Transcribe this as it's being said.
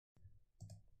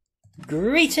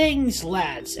Greetings,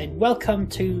 lads, and welcome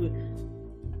to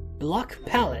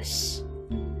BlockPalace.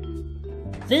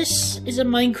 This is a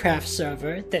Minecraft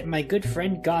server that my good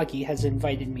friend GaGy has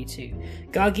invited me to.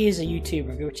 GaGy is a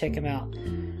YouTuber, go check him out.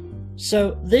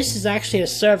 So, this is actually a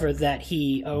server that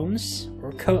he owns,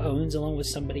 or co-owns, along with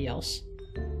somebody else.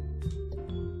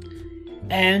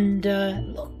 And,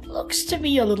 looks to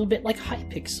me a little bit like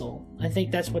Hypixel. I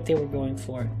think that's what they were going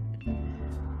for.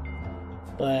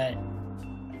 But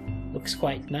looks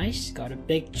quite nice. Got a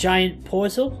big giant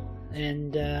portal,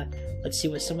 and let's see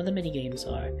what some of the minigames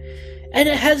are. And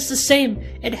it has the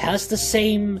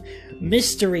same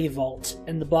mystery vault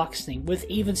in the box thing, with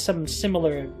even some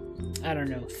similar, I don't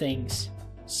know, things.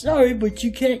 Sorry, but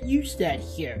you can't use that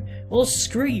here. Well,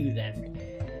 screw you then.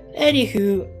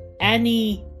 Anywho,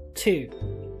 Annie 2.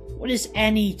 What is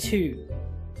Annie 2?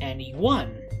 Annie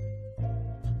 1.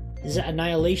 Is it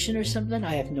Annihilation or something?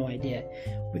 I have no idea.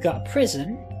 We got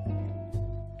Prison.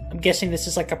 I'm guessing this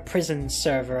is like a prison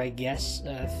server, I guess,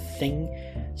 thing.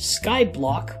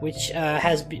 Skyblock, which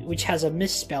has a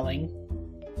misspelling.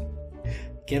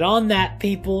 Get on that,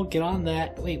 people. Get on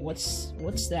that. Wait, what's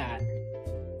that?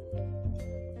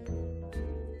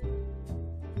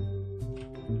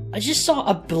 I just saw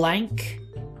a blank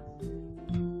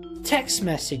text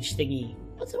message thingy.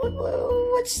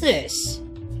 What's this?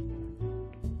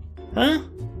 Huh?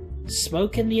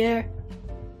 Smoke in the air?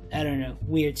 I don't know.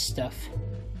 Weird stuff.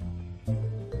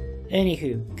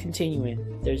 Anywho,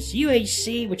 continuing. There's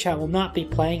UHC, which I will not be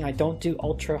playing. I don't do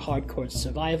ultra hardcore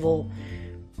survival.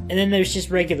 And then there's just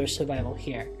regular survival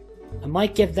here. I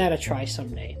might give that a try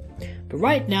someday. But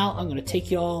right now, I'm going to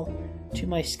take y'all to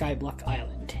my Skyblock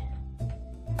island.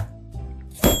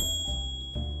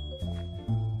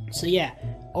 So yeah,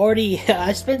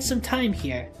 I spent some time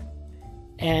here.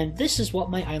 And this is what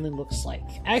my island looks like.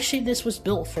 Actually, this was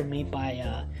built for me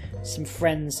by some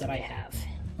friends that I have.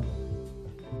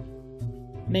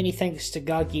 Many thanks to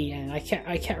GaGy, and I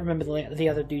can't remember the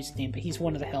other dude's name, but he's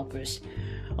one of the helpers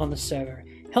on the server.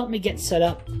 Help me get set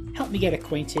up, help me get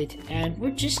acquainted, and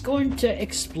we're just going to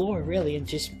explore, really, and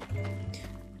just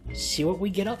see what we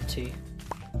get up to.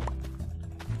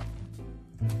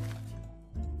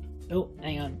 Oh,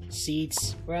 hang on.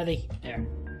 Seeds. Where are they? There.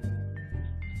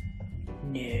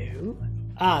 No.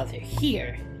 Ah, they're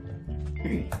here.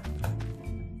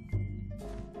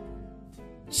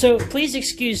 So, please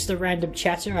excuse the random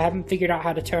chatter. I haven't figured out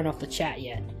how to turn off the chat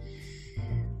yet.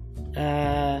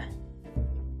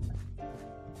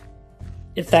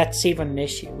 If that's even an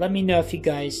issue. Let me know if you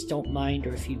guys don't mind,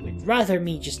 or if you would rather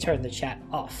me just turn the chat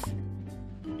off.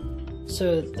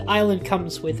 So, the island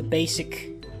comes with a basic,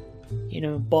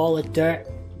 ball of dirt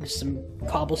with some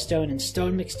cobblestone and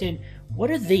stone mixed in.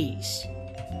 What are these?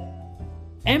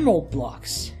 Emerald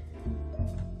blocks.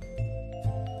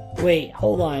 Wait,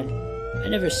 hold on. I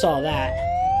never saw that.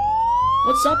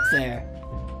 What's up there?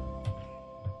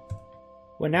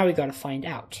 Well, now we gotta find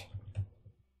out.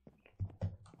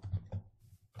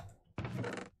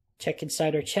 Check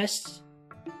inside our chests.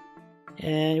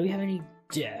 And do we have any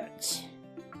dirt?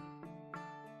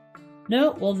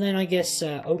 No? Well then I guess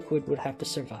oak wood would have to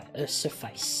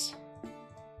suffice.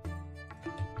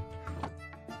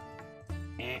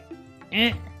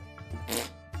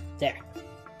 There.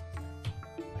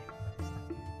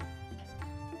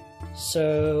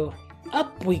 So,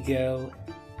 up we go.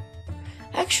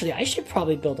 Actually, I should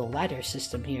probably build a ladder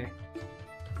system here.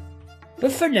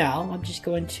 But for now, I'm just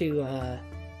going to,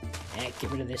 get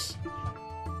rid of this.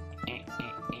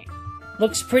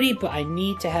 Looks pretty, but I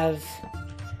need to have...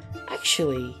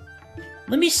 Actually,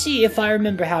 let me see if I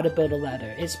remember how to build a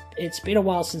ladder. It's been a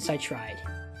while since I tried.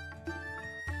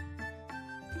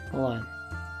 Hold on.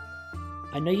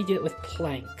 I know you do it with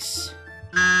planks.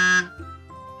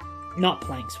 Not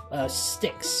planks,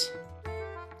 sticks.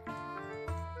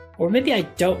 Or maybe I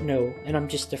don't know, and I'm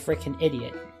just a freaking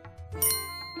idiot.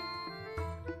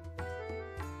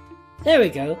 There we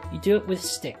go, you do it with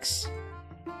sticks.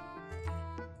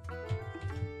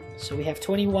 So we have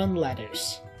 21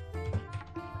 ladders.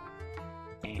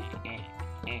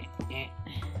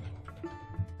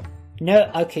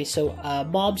 No, okay, so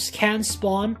mobs can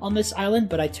spawn on this island,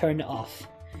 but I turned it off.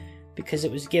 Because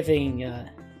it was giving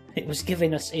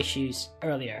us issues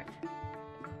earlier.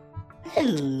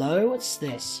 Hello, what's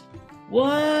this?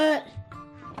 What?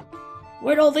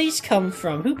 Where'd all these come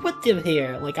from? Who put them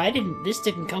here? Like, this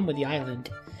didn't come with the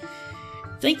island.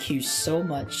 Thank you so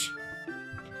much.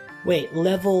 Wait,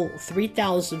 level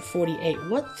 3048.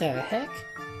 What the heck?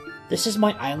 This is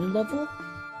my island level?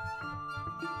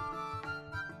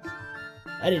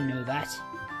 I didn't know that.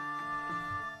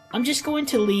 I'm just going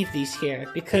to leave these here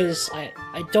because I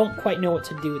don't quite know what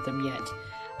to do with them yet.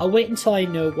 I'll wait until I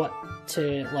know what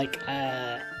to, like,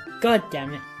 God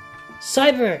damn it.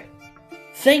 Cyber!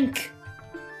 Think!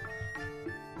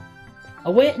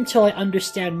 I'll wait until I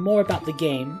understand more about the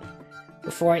game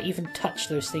before I even touch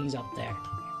those things up there.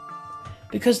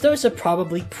 Because those are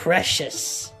probably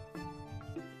precious.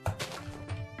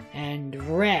 And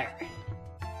rare.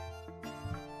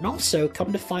 And also,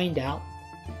 come to find out,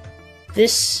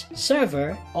 this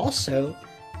server also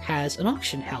has an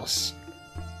auction house.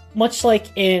 Much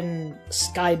like in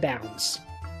Skybounds.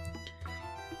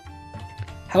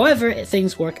 However,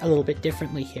 things work a little bit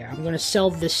differently here. I'm going to sell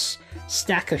this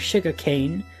stack of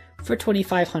sugarcane for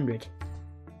 2,500.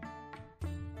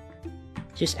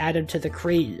 Just add an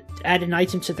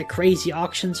item to the crazy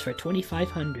auctions for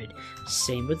 2,500.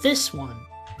 Same with this one.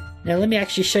 Now let me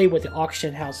actually show you what the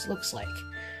auction house looks like.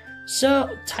 So,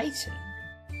 Titan.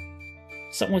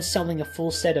 Someone's selling a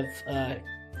full set of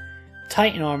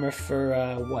Titan armor for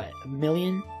what? $1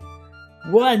 million?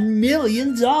 $1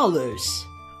 million!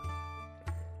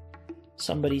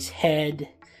 Somebody's head,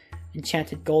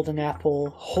 enchanted golden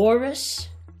apple, Horus?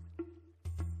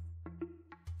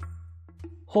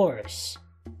 Horus.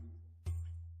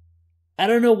 I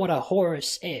don't know what a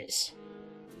Horus is.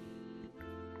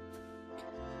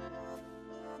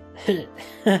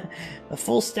 A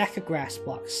full stack of grass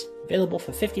blocks, available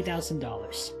for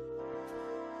 $50,000.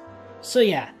 So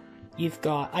yeah, you've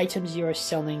got items you are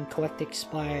selling, collect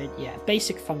expired, yeah,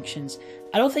 basic functions.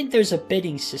 I don't think there's a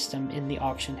bidding system in the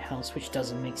auction house, which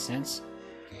doesn't make sense.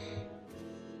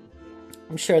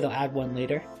 I'm sure they'll add one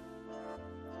later.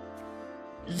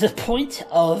 The point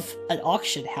of an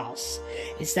auction house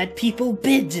is that people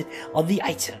bid on the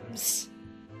items.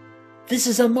 This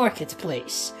is a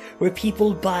marketplace where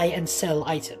people buy and sell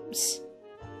items.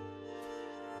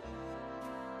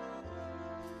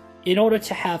 In order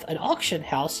to have an auction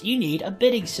house, you need a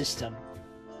bidding system.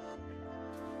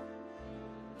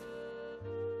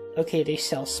 Okay, they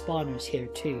sell spawners here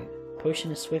too.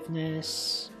 Potion of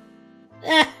swiftness.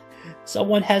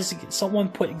 Someone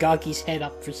put GaGy's head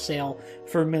up for sale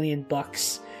for $1 million.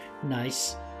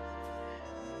 Nice.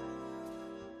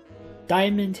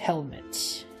 Diamond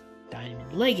helmet.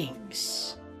 Diamond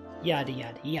leggings. Yada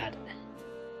yada yada.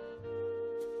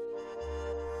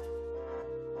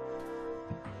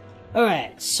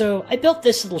 Alright, so I built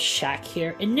this little shack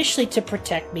here, initially to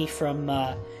protect me from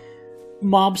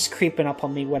mobs creeping up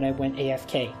on me when I went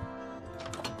AFK.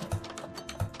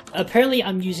 Apparently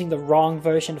I'm using the wrong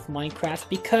version of Minecraft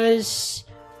because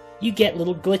you get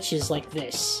little glitches like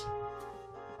this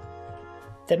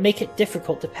that make it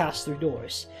difficult to pass through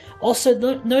doors. Also,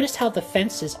 notice how the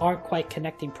fences aren't quite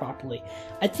connecting properly.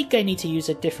 I think I need to use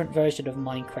a different version of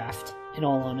Minecraft, in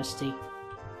all honesty.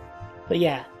 But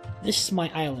yeah, this is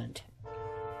my island.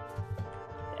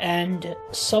 And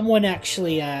someone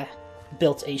actually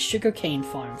built a sugarcane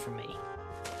farm for me.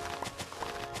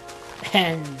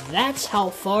 And that's how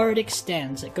far it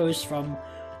extends. It goes from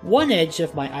one edge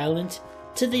of my island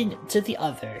to the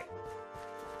other.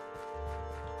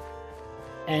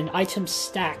 And items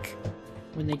stack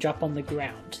when they drop on the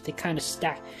ground. They kind of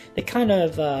stack. They kind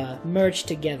of merge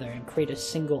together and create a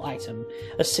single item.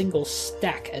 A single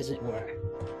stack, as it were.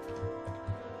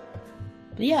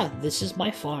 But yeah, this is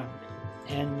my farm.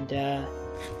 And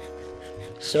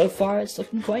so far it's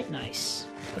looking quite nice.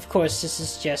 Of course, this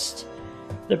is just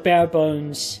the bare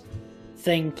bones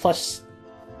thing plus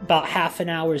about half an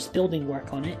hour's building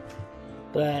work on it.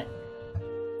 But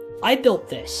I built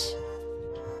this.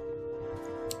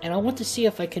 And I want to see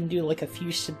if I can do like a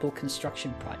few simple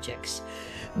construction projects.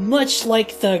 Much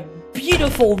like the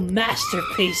beautiful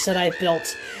masterpiece that I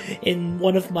built in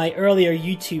one of my earlier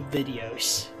YouTube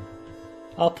videos.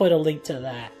 I'll put a link to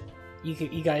that.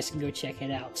 You guys can go check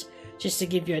it out. Just to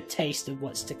give you a taste of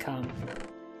what's to come.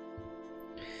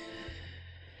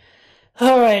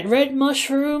 Alright, red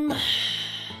mushroom.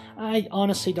 I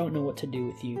honestly don't know what to do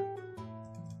with you.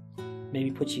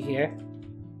 Maybe put you here.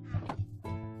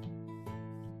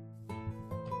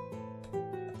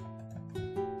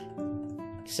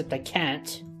 Except I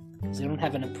can't, because I don't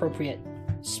have an appropriate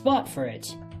spot for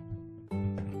it.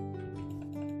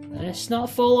 Let's not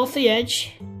fall off the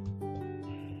edge.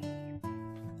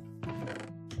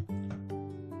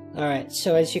 Alright,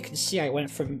 so as you can see, I went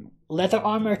from leather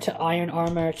armor to iron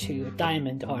armor to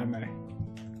diamond armor.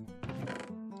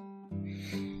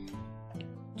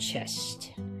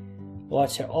 Chest.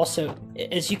 Water. Also,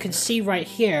 as you can see right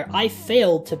here, I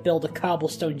failed to build a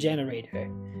cobblestone generator.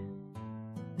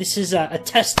 This is a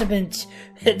testament.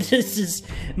 This is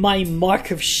my mark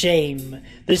of shame.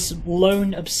 This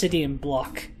lone obsidian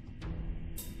block.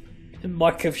 A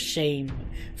mark of shame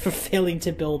for failing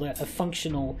to build a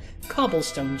functional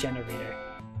cobblestone generator.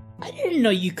 I didn't know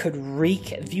you could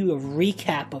view a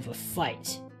recap of a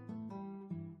fight.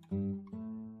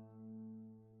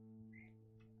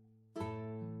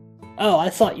 Oh, I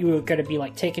thought you were gonna be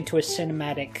like taken to a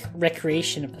cinematic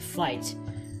recreation of the fight.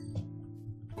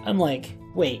 I'm like,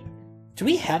 wait, do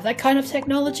we have that kind of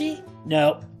technology?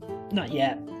 No, not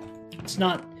yet. It's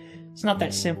not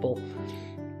that simple.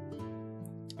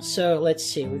 So let's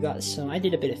see, we got some. I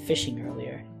did a bit of fishing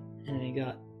earlier, and I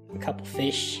got a couple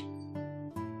fish.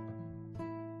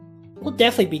 We'll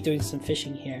definitely be doing some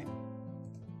fishing here.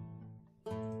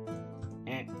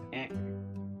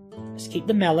 Let's keep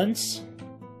the melons.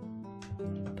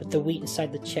 Put the wheat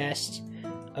inside the chest.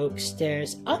 Oak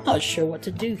stairs. I'm not sure what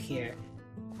to do here.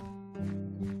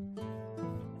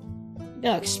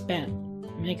 No, expand.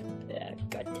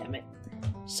 God damn it.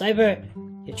 Cyber,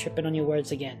 you're tripping on your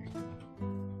words again.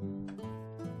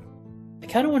 I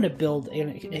kind of want to build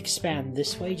and expand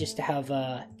this way just to have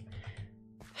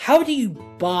How do you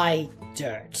buy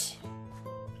dirt?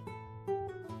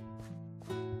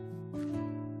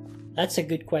 That's a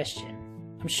good question.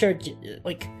 I'm sure,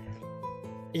 like,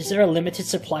 is there a limited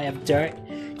supply of dirt?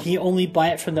 Can you only buy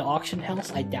it from the auction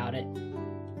house? I doubt it.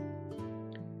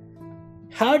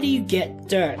 How do you get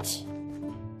dirt?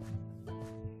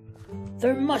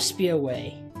 There must be a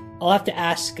way. I'll have to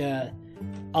ask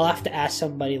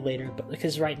somebody later, but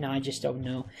because right now I just don't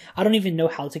know. I don't even know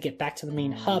how to get back to the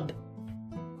main hub.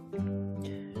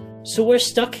 So we're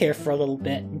stuck here for a little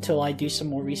bit until I do some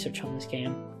more research on this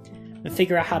game and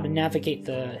figure out how to navigate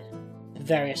the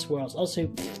various worlds. Also,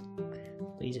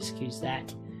 please excuse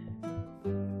that.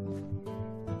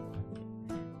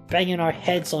 Banging our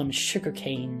heads on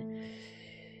sugarcane.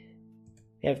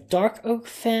 We have dark oak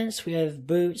fence, we have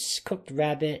boots, cooked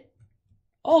rabbit,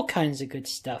 all kinds of good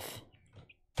stuff.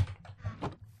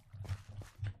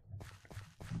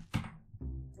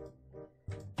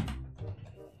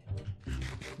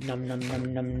 Num num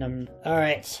num num num.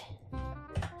 Alright.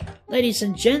 Ladies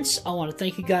and gents, I want to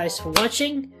thank you guys for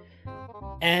watching.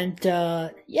 And,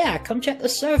 yeah, come check the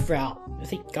server out. I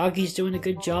think GaGy's doing a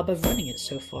good job of running it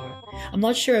so far. I'm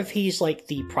not sure if he's, like,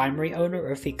 the primary owner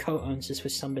or if he co-owns this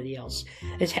with somebody else.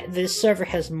 This server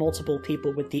has multiple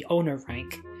people with the owner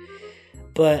rank.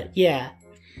 But, yeah.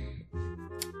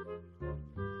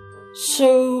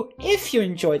 So, if you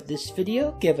enjoyed this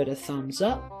video, give it a thumbs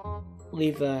up.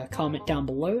 Leave a comment down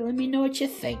below. Let me know what you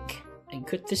think. And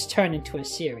could this turn into a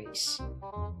series?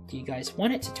 Do you guys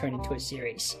want it to turn into a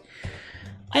series?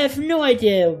 I have no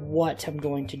idea what I'm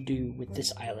going to do with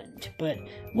this island, but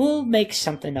we'll make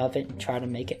something of it and try to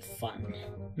make it fun.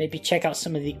 Maybe check out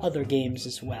some of the other games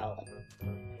as well.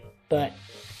 But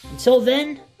until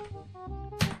then,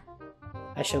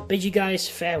 I shall bid you guys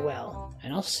farewell,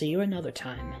 and I'll see you another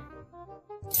time.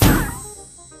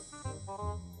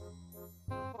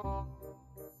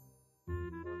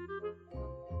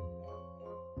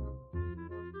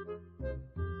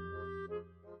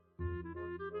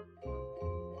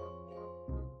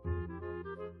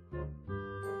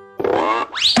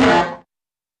 You